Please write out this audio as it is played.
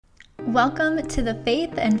Welcome to the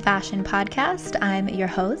Faith and Fashion Podcast. I'm your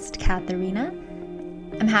host, Katharina.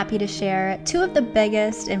 I'm happy to share two of the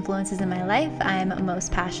biggest influences in my life I'm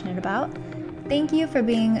most passionate about. Thank you for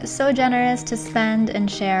being so generous to spend and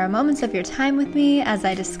share moments of your time with me as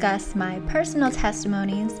I discuss my personal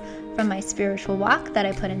testimonies from my spiritual walk that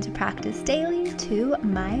I put into practice daily to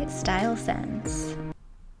my style sense.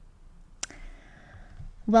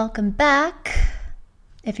 Welcome back.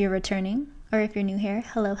 If you're returning, or if you're new here,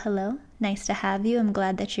 hello. Nice to have you. I'm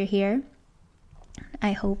glad that you're here.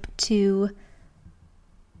 I hope to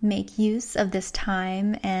make use of this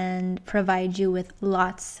time and provide you with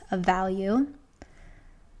lots of value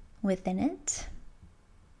within it.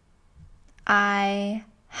 I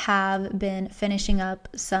have been finishing up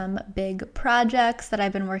some big projects that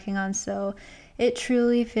I've been working on, so it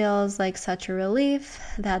truly feels like such a relief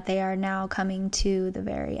that they are now coming to the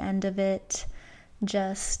very end of it.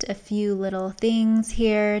 Just a few little things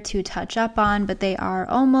here to touch up on, but they are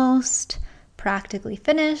almost practically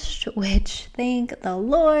finished, which, thank the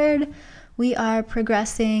Lord, we are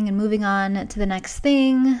progressing and moving on to the next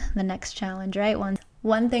thing, the next challenge, right? Once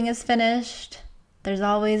one thing is finished, there's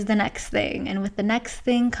always the next thing. And with the next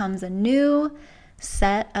thing comes a new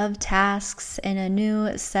set of tasks and a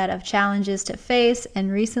new set of challenges to face.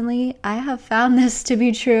 And recently, I have found this to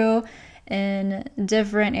be true in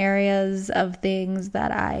different areas of things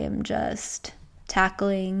that I am just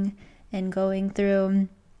tackling and going through.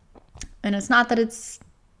 And it's not that it's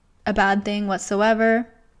a bad thing whatsoever.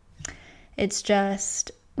 It's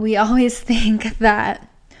just we always think that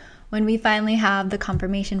when we finally have the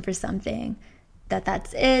confirmation for something,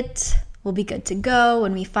 that's it, we'll be good to go.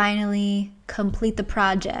 When we finally complete the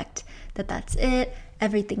project, that's it,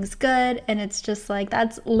 everything's good. And it's just like,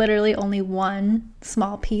 that's literally only one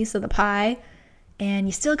small piece of the pie, and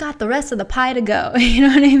you still got the rest of the pie to go. You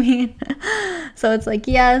know what I mean? So it's like,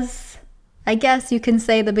 yes, I guess you can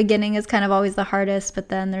say the beginning is kind of always the hardest, but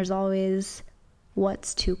then there's always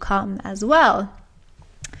what's to come as well.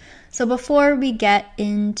 So before we get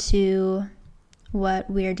into what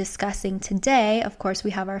we're discussing today, of course,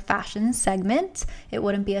 we have our fashion segment. It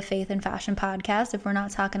wouldn't be a faith and fashion podcast if we're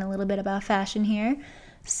not talking a little bit about fashion here.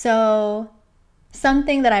 So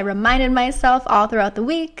something that I reminded myself all throughout the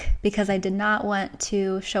week, because I did not want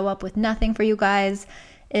to show up with nothing for you guys,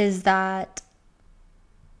 is that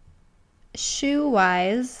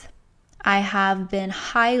shoe-wise, I have been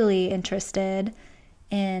highly interested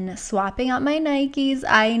in swapping out my Nikes.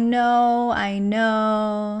 I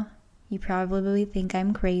know. You probably think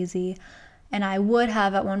I'm crazy. And I would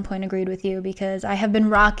have at one point agreed with you, because I have been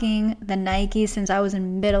rocking the Nikes since I was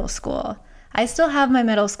in middle school. I still have my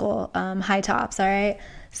middle school high tops, all right?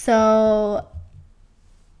 So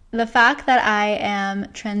the fact that I am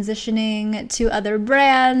transitioning to other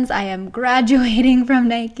brands, I am graduating from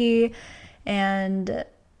Nike and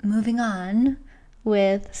moving on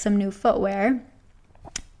with some new footwear.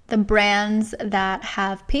 The brands that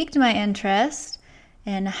have piqued my interest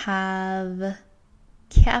and have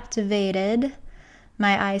captivated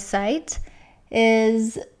my eyesight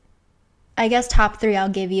is, I guess, top three I'll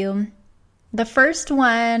give you. The first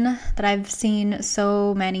one that I've seen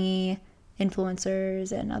so many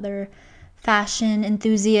influencers and other fashion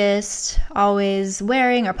enthusiasts always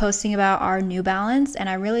wearing or posting about are New Balance, and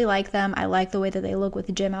I really like them. I like the way that they look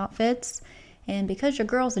with gym outfits, and because your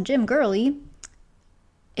girl's a gym girly,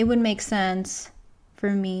 it would make sense for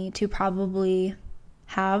me to probably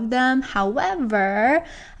have them. However,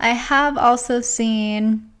 I have also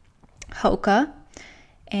seen Hoka,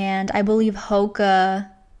 and I believe Hoka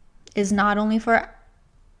is not only for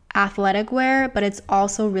athletic wear, but it's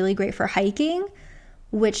also really great for hiking,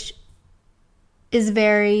 which is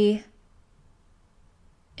very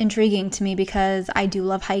intriguing to me because I do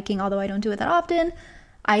love hiking, although I don't do it that often.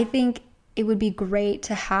 I think it would be great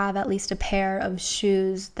to have at least a pair of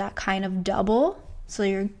shoes that kind of double, so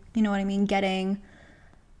you're, you know what I mean, getting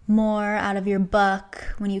more out of your buck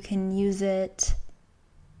when you can use it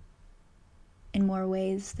in more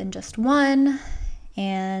ways than just one.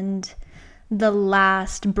 And the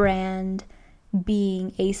last brand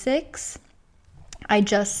being Asics. I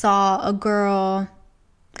just saw a girl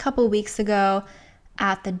a couple weeks ago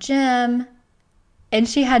at the gym, and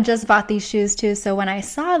she had just bought these shoes too. So when I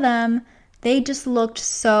saw them, they just looked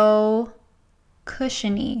so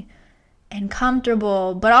cushiony and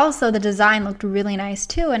comfortable, but also the design looked really nice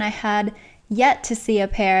too. And I had yet to see a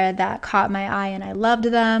pair that caught my eye, and I loved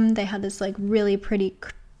them. They had this like really pretty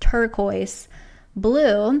turquoise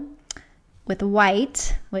blue with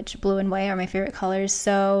white, which blue and white are my favorite colors.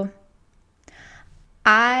 So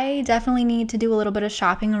I definitely need to do a little bit of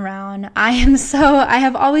shopping around. I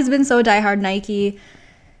have always been so diehard Nike.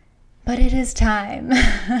 But it is time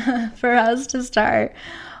for us to start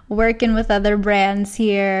working with other brands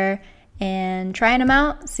here and trying them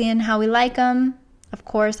out, seeing how we like them. Of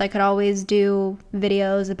course, I could always do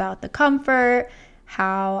videos about the comfort,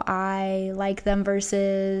 how I like them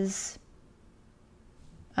versus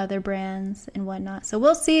other brands and whatnot. So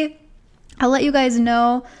we'll see. I'll let you guys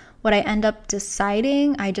know what I end up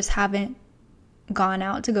deciding. I just haven't gone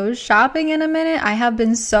out to go shopping in a minute. I have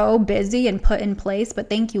been so busy and put in place, but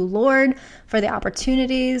thank you, Lord, for the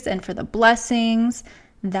opportunities and for the blessings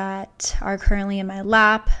that are currently in my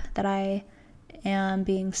lap that I am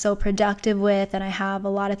being so productive with, and I have a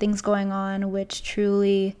lot of things going on, which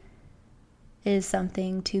truly is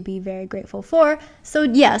something to be very grateful for. So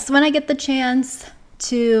yes, when I get the chance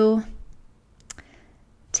to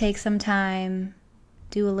take some time,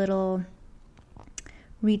 do a little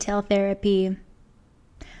retail therapy,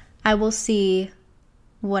 I will see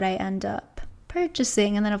what I end up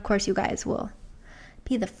purchasing, and then of course you guys will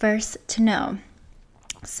be the first to know.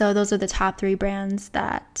 So those are the top 3 brands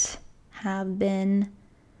that have been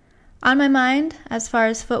on my mind as far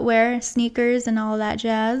as footwear, sneakers, and all of that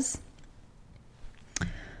jazz.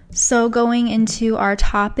 So going into our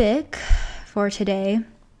topic for today,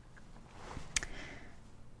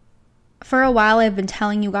 for a while I've been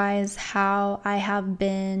telling you guys how I have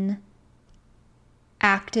been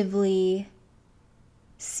actively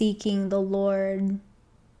seeking the Lord,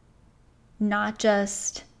 not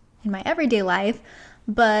just in my everyday life,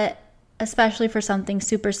 but especially for something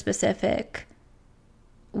super specific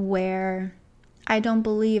where I don't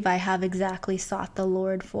believe I have exactly sought the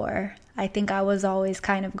Lord for. I think I was always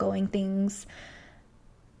kind of going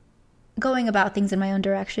about things in my own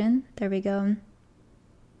direction. There we go.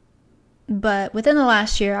 But within the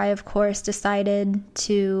last year, I of course decided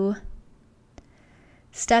to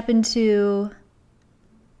step into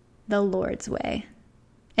the Lord's way.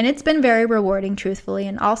 And it's been very rewarding, truthfully.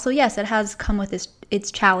 And also, yes, it has come with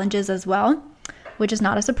its challenges as well, which is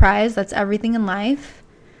not a surprise. That's everything in life.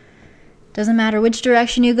 Doesn't matter which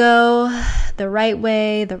direction you go, the right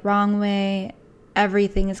way, the wrong way,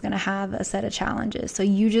 everything is going to have a set of challenges. So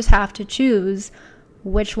you just have to choose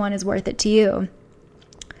which one is worth it to you.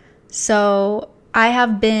 So I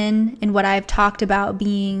have been in what I've talked about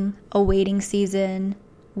being a waiting season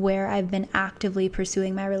where I've been actively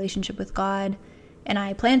pursuing my relationship with God. And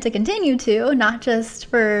I plan to continue to, not just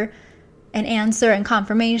for an answer and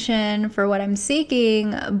confirmation for what I'm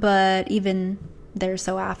seeking, but even there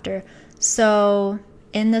so after. So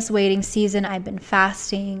in this waiting season, I've been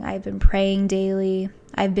fasting, I've been praying daily,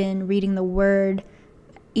 I've been reading the Word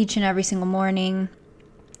each and every single morning.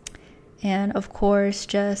 And of course,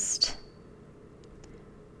 just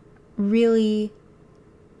really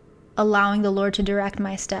allowing the Lord to direct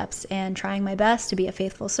my steps and trying my best to be a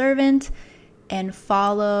faithful servant and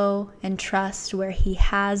follow and trust where He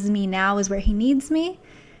has me now is where He needs me,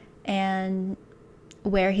 and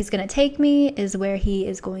where He's going to take me is where He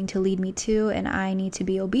is going to lead me to, and I need to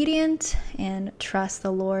be obedient and trust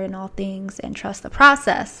the Lord in all things and trust the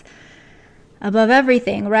process above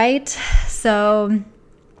everything, right? So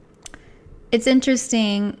it's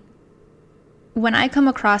interesting when I come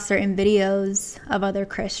across certain videos of other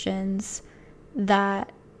Christians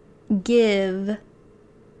that give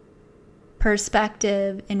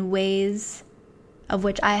perspective in ways of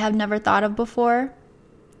which I have never thought of before.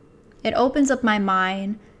 It opens up my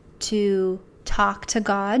mind to talk to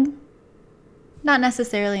God, not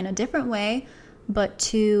necessarily in a different way, but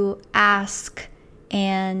to ask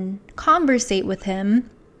and conversate with Him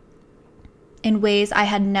in ways I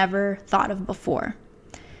had never thought of before.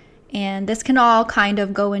 And this can all kind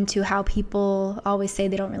of go into how people always say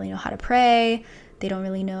they don't really know how to pray. They don't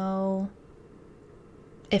really know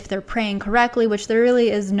if they're praying correctly, which there really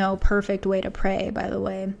is no perfect way to pray, by the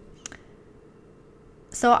way.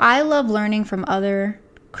 So I love learning from other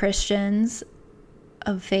Christians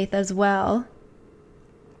of faith as well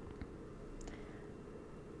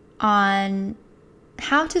on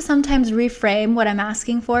how to sometimes reframe what I'm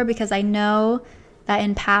asking for, because I know that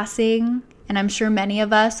in passing, and I'm sure many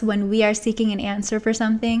of us, when we are seeking an answer for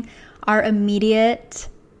something, our immediate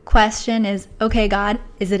question is, okay, God,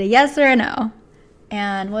 is it a yes or a no?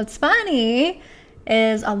 And what's funny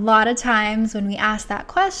is a lot of times when we ask that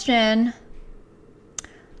question,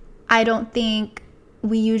 I don't think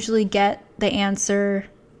we usually get the answer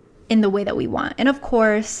in the way that we want. And of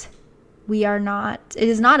course, it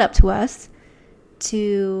is not up to us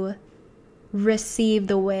to receive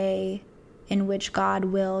the way in which God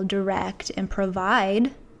will direct and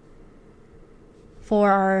provide for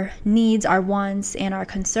our needs, our wants, and our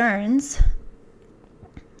concerns.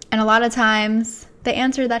 And a lot of times, the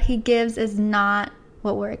answer that He gives is not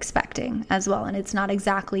what we're expecting as well. And it's not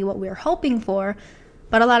exactly what we're hoping for,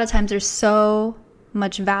 but a lot of times there's so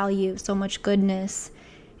much value, so much goodness,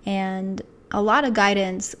 and a lot of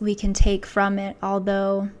guidance we can take from it,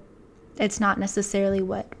 although it's not necessarily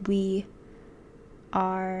what we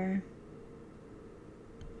are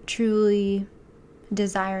truly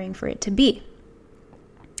desiring for it to be.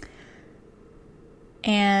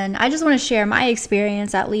 And I just want to share my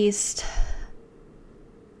experience, at least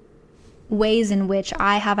ways in which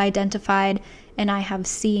I have identified and I have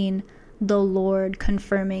seen the Lord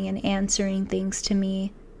confirming and answering things to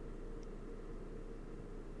me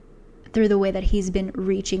through the way that He's been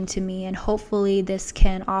reaching to me. And hopefully this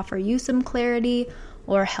can offer you some clarity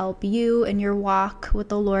or help you in your walk with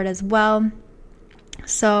the Lord as well.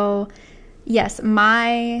 So yes,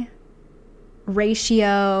 my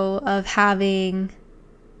ratio of having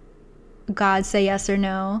God say yes or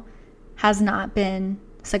no has not been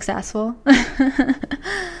successful.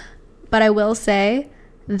 But I will say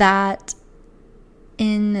that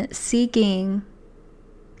in seeking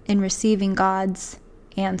and receiving God's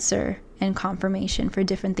answer and confirmation for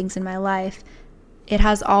different things in my life, it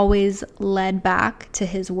has always led back to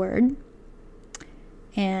His word.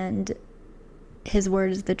 And His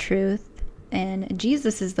word is the truth, and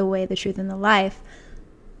Jesus is the way, the truth, and the life.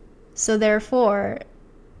 So therefore,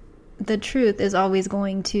 the truth is always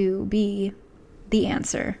going to be the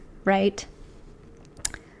answer, right?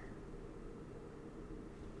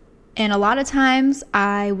 And a lot of times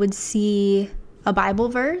I would see a Bible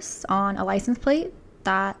verse on a license plate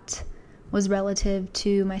that was relative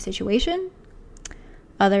to my situation.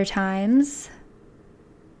 Other times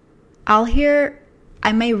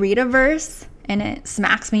I may read a verse and it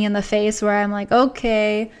smacks me in the face where I'm like,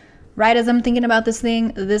 okay, right as I'm thinking about this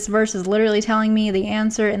thing, this verse is literally telling me the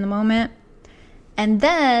answer in the moment. And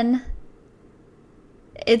then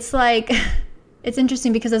it's like, it's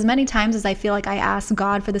interesting because as many times as I feel like I ask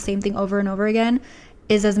God for the same thing over and over again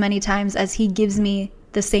is as many times as He gives me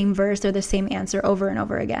the same verse or the same answer over and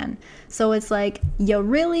over again. So it's like, you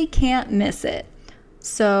really can't miss it.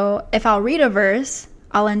 So if I'll read a verse,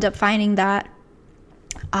 I'll end up finding that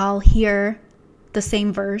I'll hear the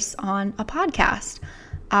same verse on a podcast.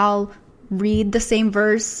 I'll read the same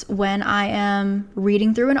verse when I am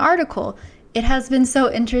reading through an article. It has been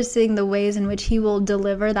so interesting the ways in which He will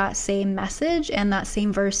deliver that same message and that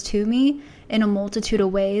same verse to me in a multitude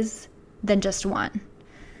of ways than just one.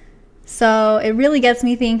 So it really gets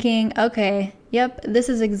me thinking, okay, yep, this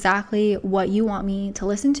is exactly what you want me to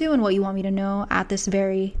listen to and what you want me to know at this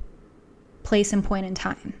very place and point in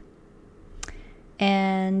time.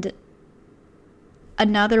 And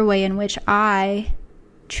another way in which I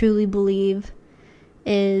truly believe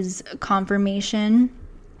is confirmation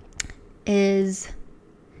is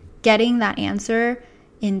getting that answer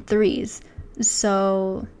in threes.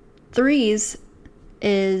 So threes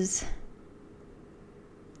is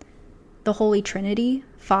the Holy Trinity,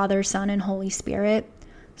 Father, Son, and Holy Spirit.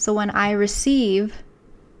 So when I receive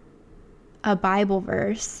a Bible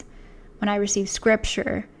verse, when I receive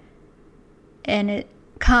scripture, and it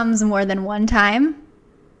comes more than one time,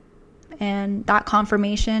 and that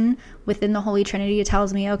confirmation within the Holy Trinity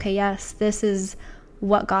tells me, okay, yes, this is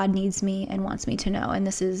what God needs me and wants me to know. And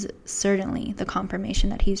this is certainly the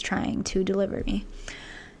confirmation that He's trying to deliver me.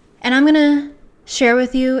 And I'm going to share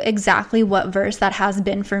with you exactly what verse that has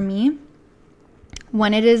been for me.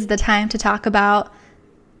 When it is the time to talk about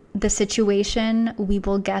the situation, we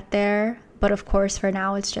will get there. But of course, for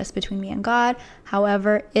now, it's just between me and God.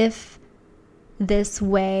 However, if this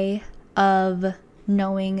way of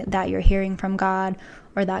knowing that you're hearing from God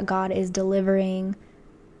or that God is delivering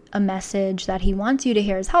a message that He wants you to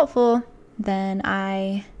hear is helpful, then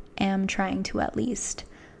I am trying to at least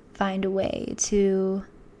find a way to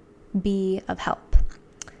be of help.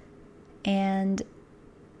 And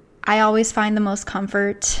I always find the most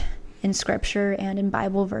comfort in scripture and in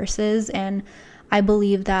Bible verses, and I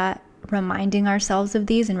believe that reminding ourselves of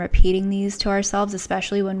these and repeating these to ourselves,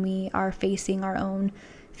 especially when we are facing our own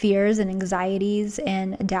fears and anxieties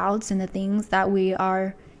and doubts and the things that we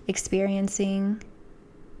are experiencing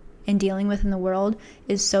and dealing with in the world,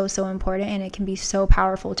 is so important, and it can be so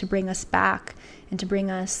powerful to bring us back and to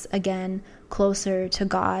bring us again closer to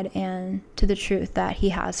God and to the truth that He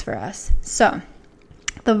has for us. So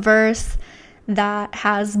the verse that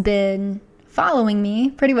has been following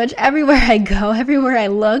me pretty much everywhere I go, everywhere I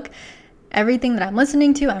look, everything that I'm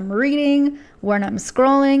listening to, I'm reading, when I'm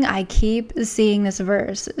scrolling, I keep seeing this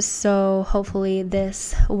verse. So hopefully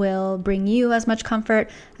this will bring you as much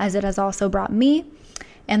comfort as it has also brought me.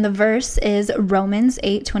 And the verse is Romans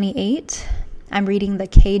 8:28. I'm reading the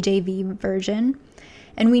KJV version.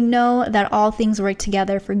 And we know that all things work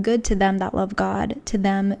together for good to them that love God, to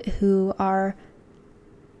them who are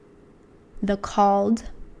the called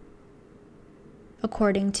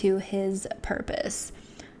according to his purpose.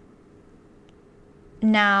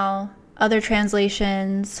 Now, other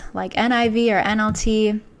translations like NIV or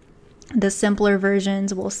NLT, the simpler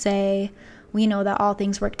versions will say, we know that all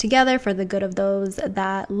things work together for the good of those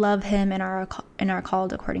that love him and are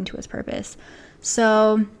called according to his purpose.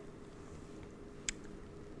 So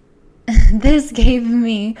this gave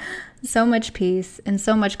me so much peace and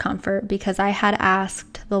so much comfort, because I had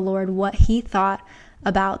asked the Lord what he thought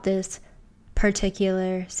about this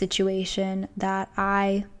particular situation that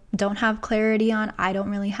I don't have clarity on, I don't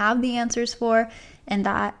really have the answers for, and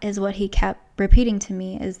that is what he kept repeating to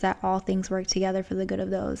me, is that all things work together for the good of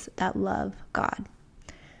those that love God.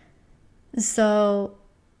 So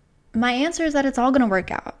my answer is that it's all going to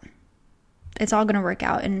work out. It's all going to work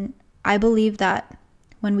out, and I believe that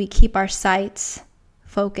when we keep our sights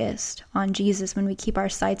focused on Jesus, when we keep our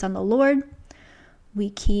sights on the Lord, we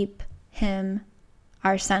keep him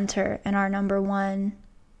our center and our number one,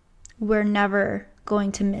 we're never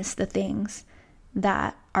going to miss the things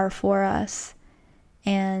that are for us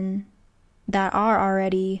and that are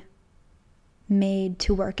already made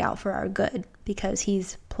to work out for our good, because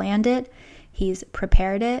he's planned it, he's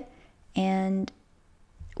prepared it, and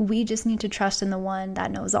we just need to trust in the one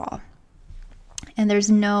that knows all. And there's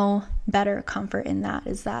no better comfort in that,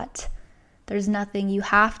 is that there's nothing you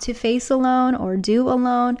have to face alone or do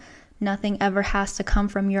alone. Nothing ever has to come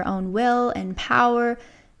from your own will and power,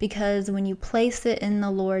 because when you place it in the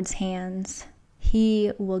Lord's hands,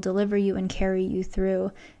 he will deliver you and carry you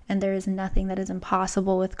through, and there is nothing that is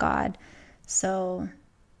impossible with God. So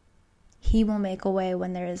he will make a way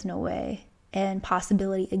when there is no way, and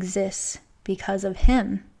possibility exists because of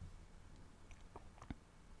him.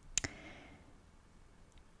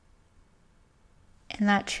 And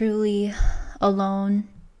that truly alone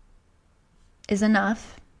is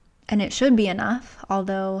enough, and it should be enough,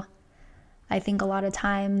 although I think a lot of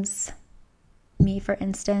times, me for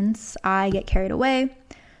instance, I get carried away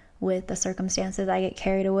with the circumstances. I get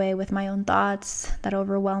carried away with my own thoughts that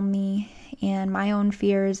overwhelm me and my own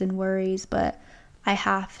fears and worries, but I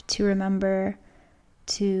have to remember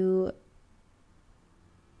to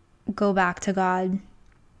go back to God,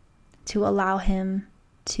 to allow him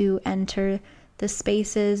to enter the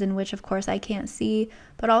spaces in which, of course, I can't see,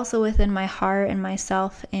 but also within my heart and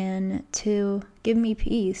myself, and to give me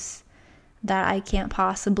peace that I can't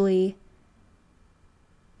possibly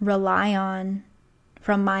rely on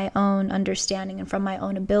from my own understanding and from my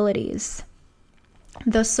own abilities.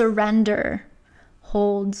 The surrender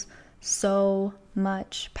holds so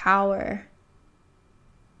much power.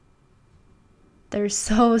 There's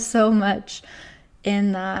so much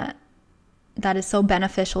in that is so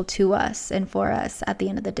beneficial to us and for us at the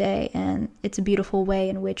end of the day. And it's a beautiful way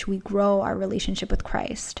in which we grow our relationship with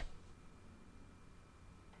Christ.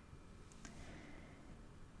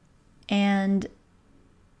 And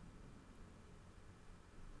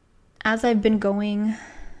as I've been going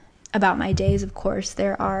about my days, of course,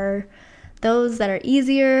 there are those that are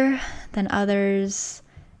easier than others.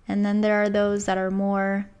 And then there are those that are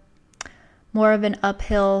more of an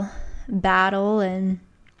uphill battle. And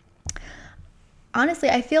honestly,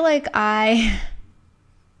 I feel like I,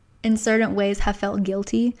 in certain ways, have felt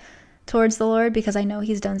guilty towards the Lord, because I know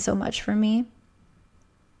he's done so much for me.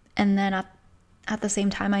 And then at the same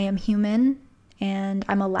time, I am human, and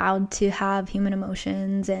I'm allowed to have human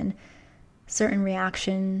emotions and certain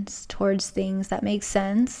reactions towards things that make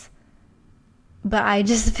sense. But I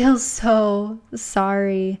just feel so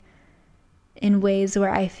sorry in ways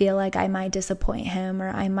where I feel like I might disappoint him, or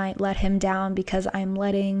I might let him down because I'm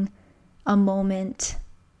letting a moment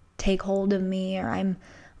take hold of me, or I'm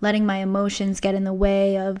letting my emotions get in the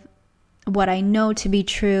way of what I know to be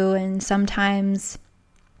true. And sometimes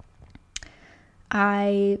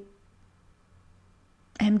I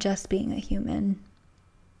am just being a human.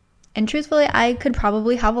 And truthfully, I could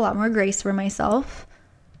probably have a lot more grace for myself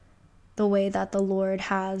the way that the Lord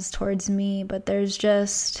has towards me. But there's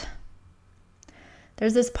this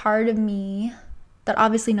part of me that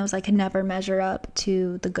obviously knows I can never measure up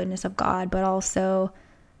to the goodness of God, but also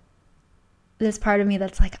this part of me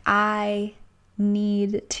that's like, I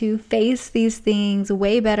need to face these things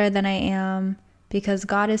way better than I am, because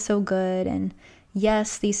God is so good. And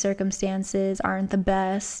yes, these circumstances aren't the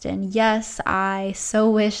best. And yes, I so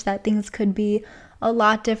wish that things could be a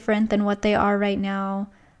lot different than what they are right now.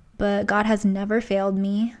 But God has never failed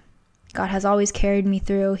me. God has always carried me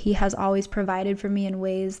through. He has always provided for me in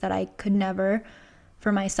ways that I could never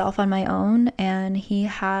for myself on my own. And he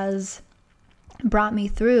has brought me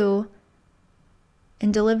through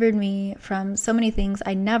and delivered me from so many things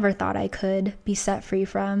I never thought I could be set free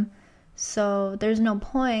from. So there's no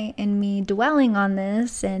point in me dwelling on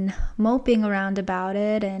this and moping around about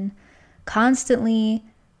it and constantly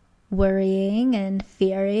worrying and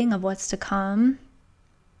fearing of what's to come,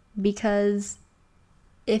 because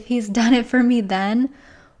if he's done it for me then,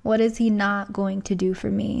 what is he not going to do for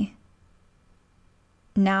me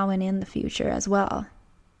now and in the future as well?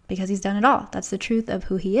 Because he's done it all. That's the truth of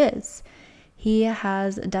who he is. He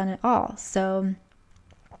has done it all. So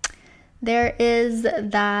there is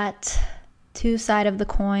that two sides of the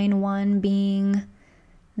coin, one being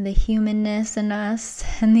the humanness in us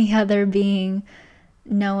and the other being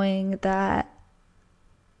knowing that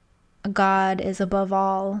God is above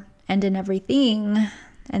all and in everything.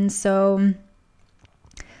 And so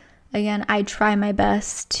again, I try my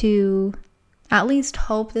best to at least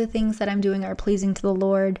hope the things that I'm doing are pleasing to the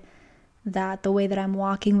Lord, that the way that I'm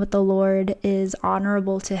walking with the Lord is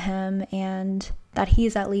honorable to him, and that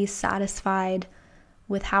he's at least satisfied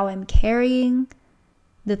with how I'm carrying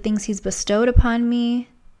the things he's bestowed upon me.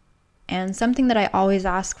 And something that I always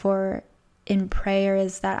ask for in prayer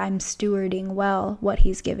is that I'm stewarding well what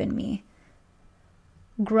he's given me.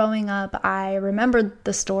 Growing up, I remembered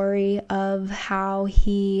the story of how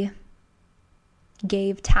he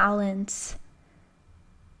gave talents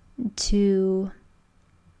to,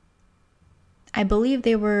 I believe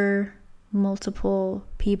they were multiple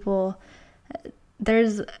people.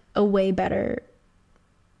 There's a way better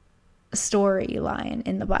storyline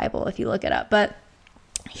in the Bible if you look it up, but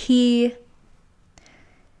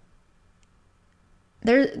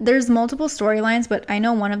there's multiple storylines, but I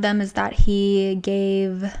know one of them is that he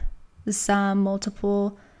gave some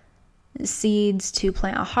multiple seeds to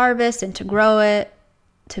plant a harvest and to grow it,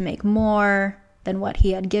 to make more than what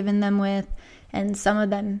he had given them with. And some of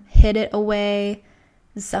them hid it away.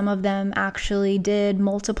 Some of them actually did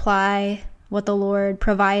multiply what the Lord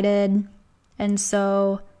provided. And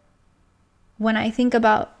so when I think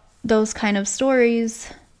about those kind of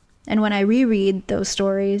stories, and when I reread those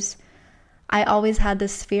stories, I always had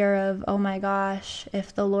this fear of, oh my gosh,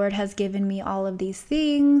 if the Lord has given me all of these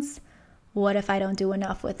things, what if I don't do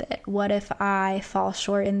enough with it? What if I fall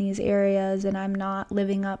short in these areas and I'm not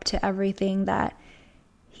living up to everything that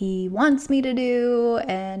he wants me to do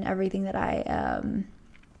and everything that I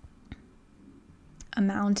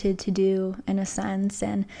amounted to do in a sense?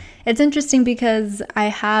 And it's interesting because I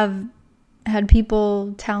have had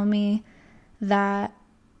people tell me that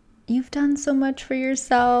you've done so much for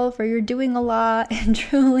yourself, or you're doing a lot, and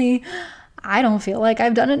truly, I don't feel like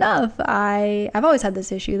I've done enough. I've always had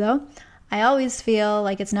this issue though. I always feel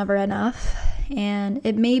like it's never enough, and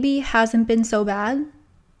it maybe hasn't been so bad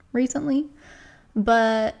recently,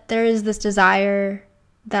 but there is this desire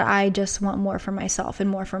that I just want more for myself and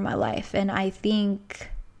more for my life. And I think,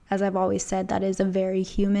 as I've always said, that is a very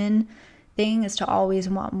human thing, is to always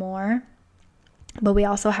want more. But we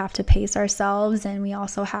also have to pace ourselves, and we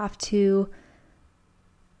also have to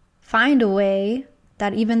find a way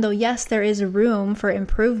that even though, yes, there is a room for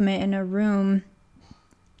improvement and a room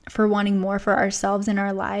for wanting more for ourselves in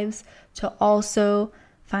our lives, to also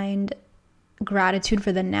find gratitude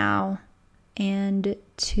for the now and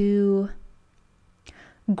to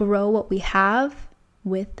grow what we have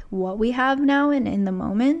with what we have now and in the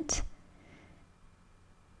moment,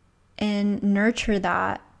 and nurture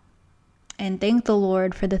that. And thank the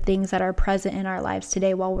Lord for the things that are present in our lives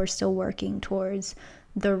today while we're still working towards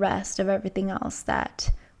the rest of everything else that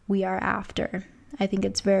we are after. I think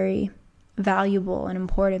it's very valuable and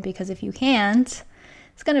important, because if you can't,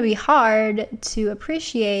 it's going to be hard to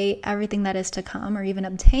appreciate everything that is to come, or even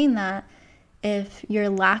obtain that, if you're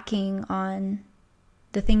lacking on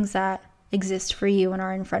the things that exist for you and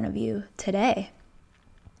are in front of you today.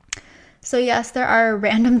 So yes, there are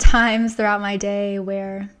random times throughout my day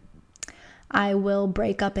where I will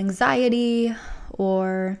break up anxiety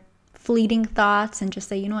or fleeting thoughts and just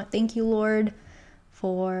say, you know what, thank you, Lord,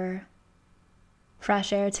 for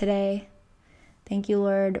fresh air today. Thank you,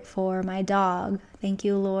 Lord, for my dog. Thank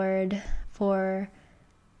you, Lord, for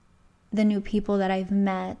the new people that I've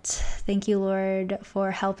met. Thank you, Lord,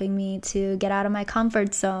 for helping me to get out of my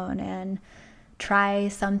comfort zone and try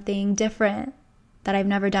something different that I've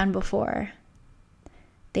never done before.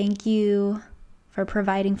 Thank you for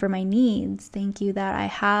providing for my needs. Thank you that I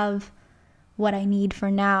have what I need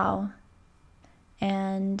for now.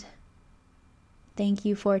 And thank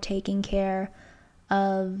you for taking care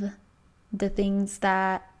of the things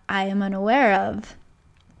that I am unaware of.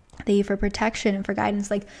 Thank you for protection and for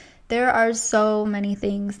guidance. Like, there are so many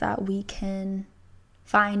things that we can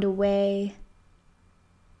find a way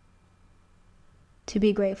to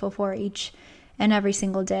be grateful for each and every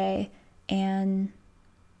single day. And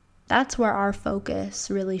that's where our focus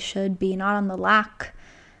really should be, not on the lack,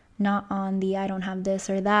 not on the I don't have this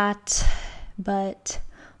or that, but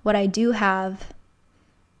what I do have,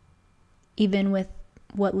 even with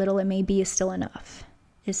what little it may be, is still enough,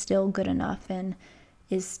 is still good enough, and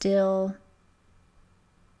is still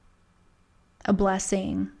a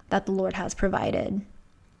blessing that the Lord has provided.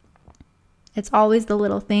 It's always the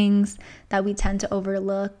little things that we tend to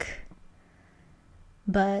overlook,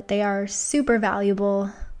 but they are super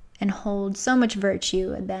valuable and hold so much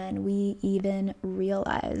virtue than we even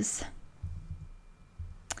realize.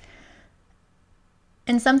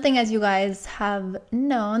 And something, as you guys have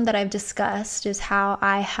known, that I've discussed is how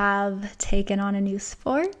I have taken on a new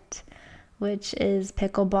sport, which is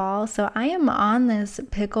pickleball. So I am on this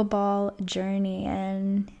pickleball journey,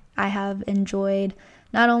 and I have enjoyed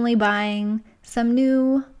not only buying some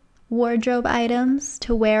new wardrobe items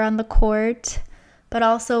to wear on the court, but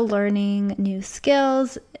also learning new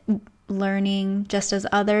skills, learning just as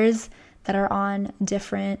others that are on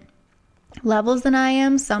different levels than I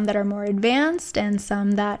am, some that are more advanced and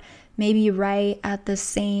some that may be right at the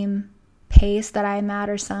same pace that I'm at,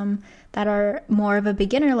 or some that are more of a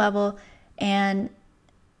beginner level. And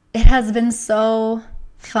it has been so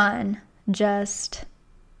fun just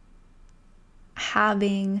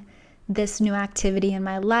having this new activity in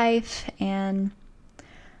my life, and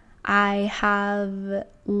I have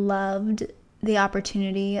loved the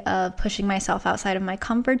opportunity of pushing myself outside of my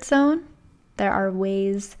comfort zone. There are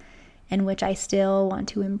ways in which I still want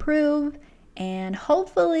to improve, and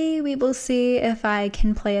hopefully we will see if I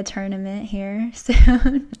can play a tournament here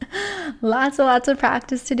soon. Lots of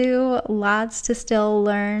practice to do, lots to still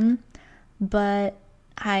learn, but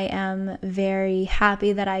I am very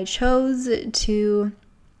happy that I chose to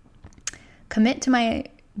commit to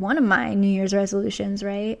one of my New Year's resolutions,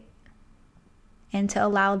 right? And to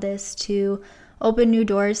allow this to open new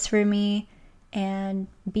doors for me and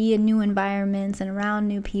be in new environments and around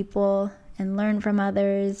new people and learn from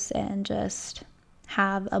others and just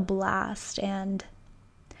have a blast. And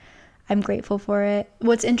I'm grateful for it.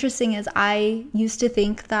 What's interesting is I used to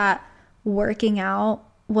think that working out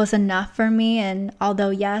was enough for me. And although,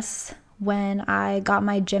 yes, when I got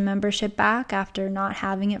my gym membership back after not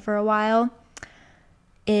having it for a while,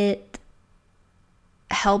 it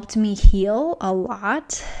helped me heal a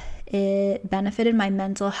lot. It benefited my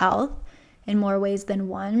mental health in more ways than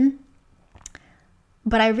one.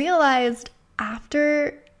 But I realized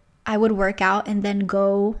after I would work out and then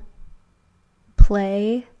go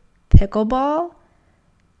play pickleball,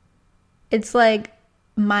 it's like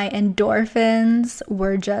my endorphins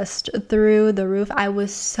were just through the roof. I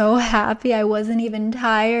was so happy. I wasn't even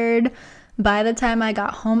tired. By the time I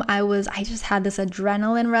got home, I just had this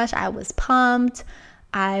adrenaline rush. I was pumped.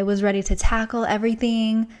 I was ready to tackle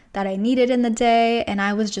everything that I needed in the day, and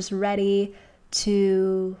I was just ready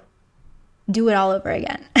to do it all over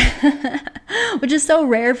again, which is so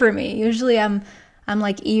rare for me. Usually I'm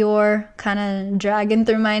like Eeyore, kind of dragging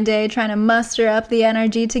through my day, trying to muster up the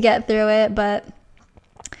energy to get through it. But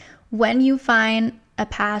when you find a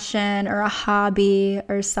passion or a hobby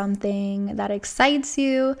or something that excites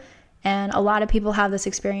you, and a lot of people have this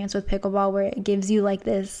experience with pickleball where it gives you like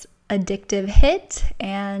this addictive hit,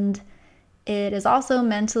 and it is also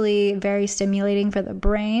mentally very stimulating for the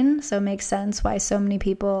brain, so it makes sense why so many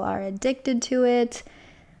people are addicted to it.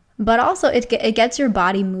 But also it gets your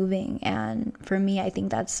body moving, and for me, I think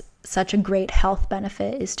that's such a great health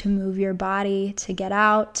benefit, is to move your body, to get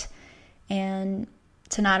out, and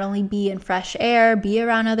to not only be in fresh air, be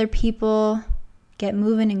around other people, get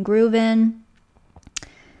moving and grooving,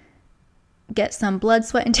 get some blood,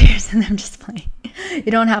 sweat, and tears, and I'm just playing.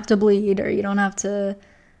 You don't have to bleed, or you don't have to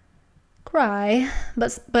cry,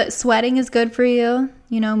 but sweating is good for you,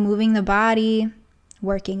 moving the body,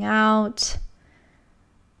 working out,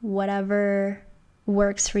 whatever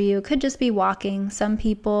works for you. It could just be walking. Some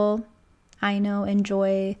people I know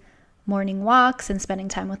enjoy morning walks and spending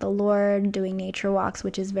time with the Lord, doing nature walks,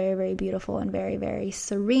 which is very, very beautiful and very, very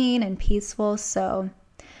serene and peaceful. So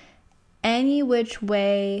any which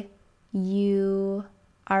way you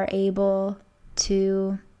are able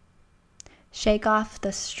to shake off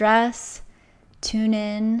the stress, tune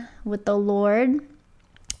in with the Lord,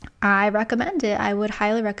 I recommend it. I would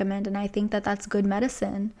highly recommend, and I think that that's good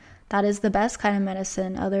medicine. That is the best kind of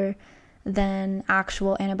medicine other than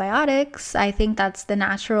actual antibiotics. I think that's the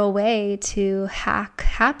natural way to hack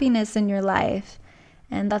happiness in your life.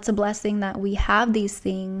 And that's a blessing that we have these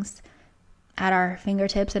things at our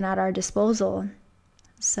fingertips and at our disposal.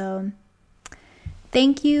 So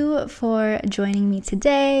Thank you for joining me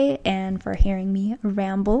today and for hearing me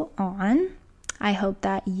ramble on. I hope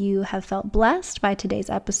that you have felt blessed by today's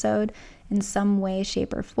episode in some way,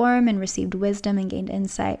 shape, or form and received wisdom and gained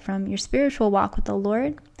insight from your spiritual walk with the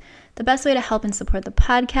Lord. The best way to help and support the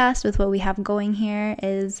podcast with what we have going here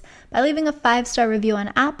is by leaving a 5-star review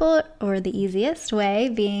on Apple, or the easiest way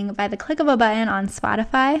being by the click of a button on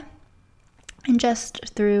Spotify, and just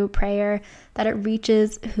through prayer that it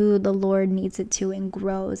reaches who the Lord needs it to and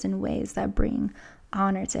grows in ways that bring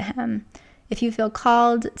honor to Him. If you feel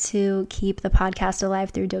called to keep the podcast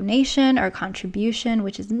alive through donation or contribution,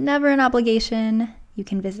 which is never an obligation, you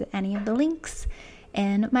can visit any of the links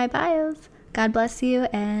in my bios. God bless you,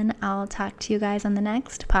 and I'll talk to you guys on the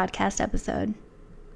next podcast episode.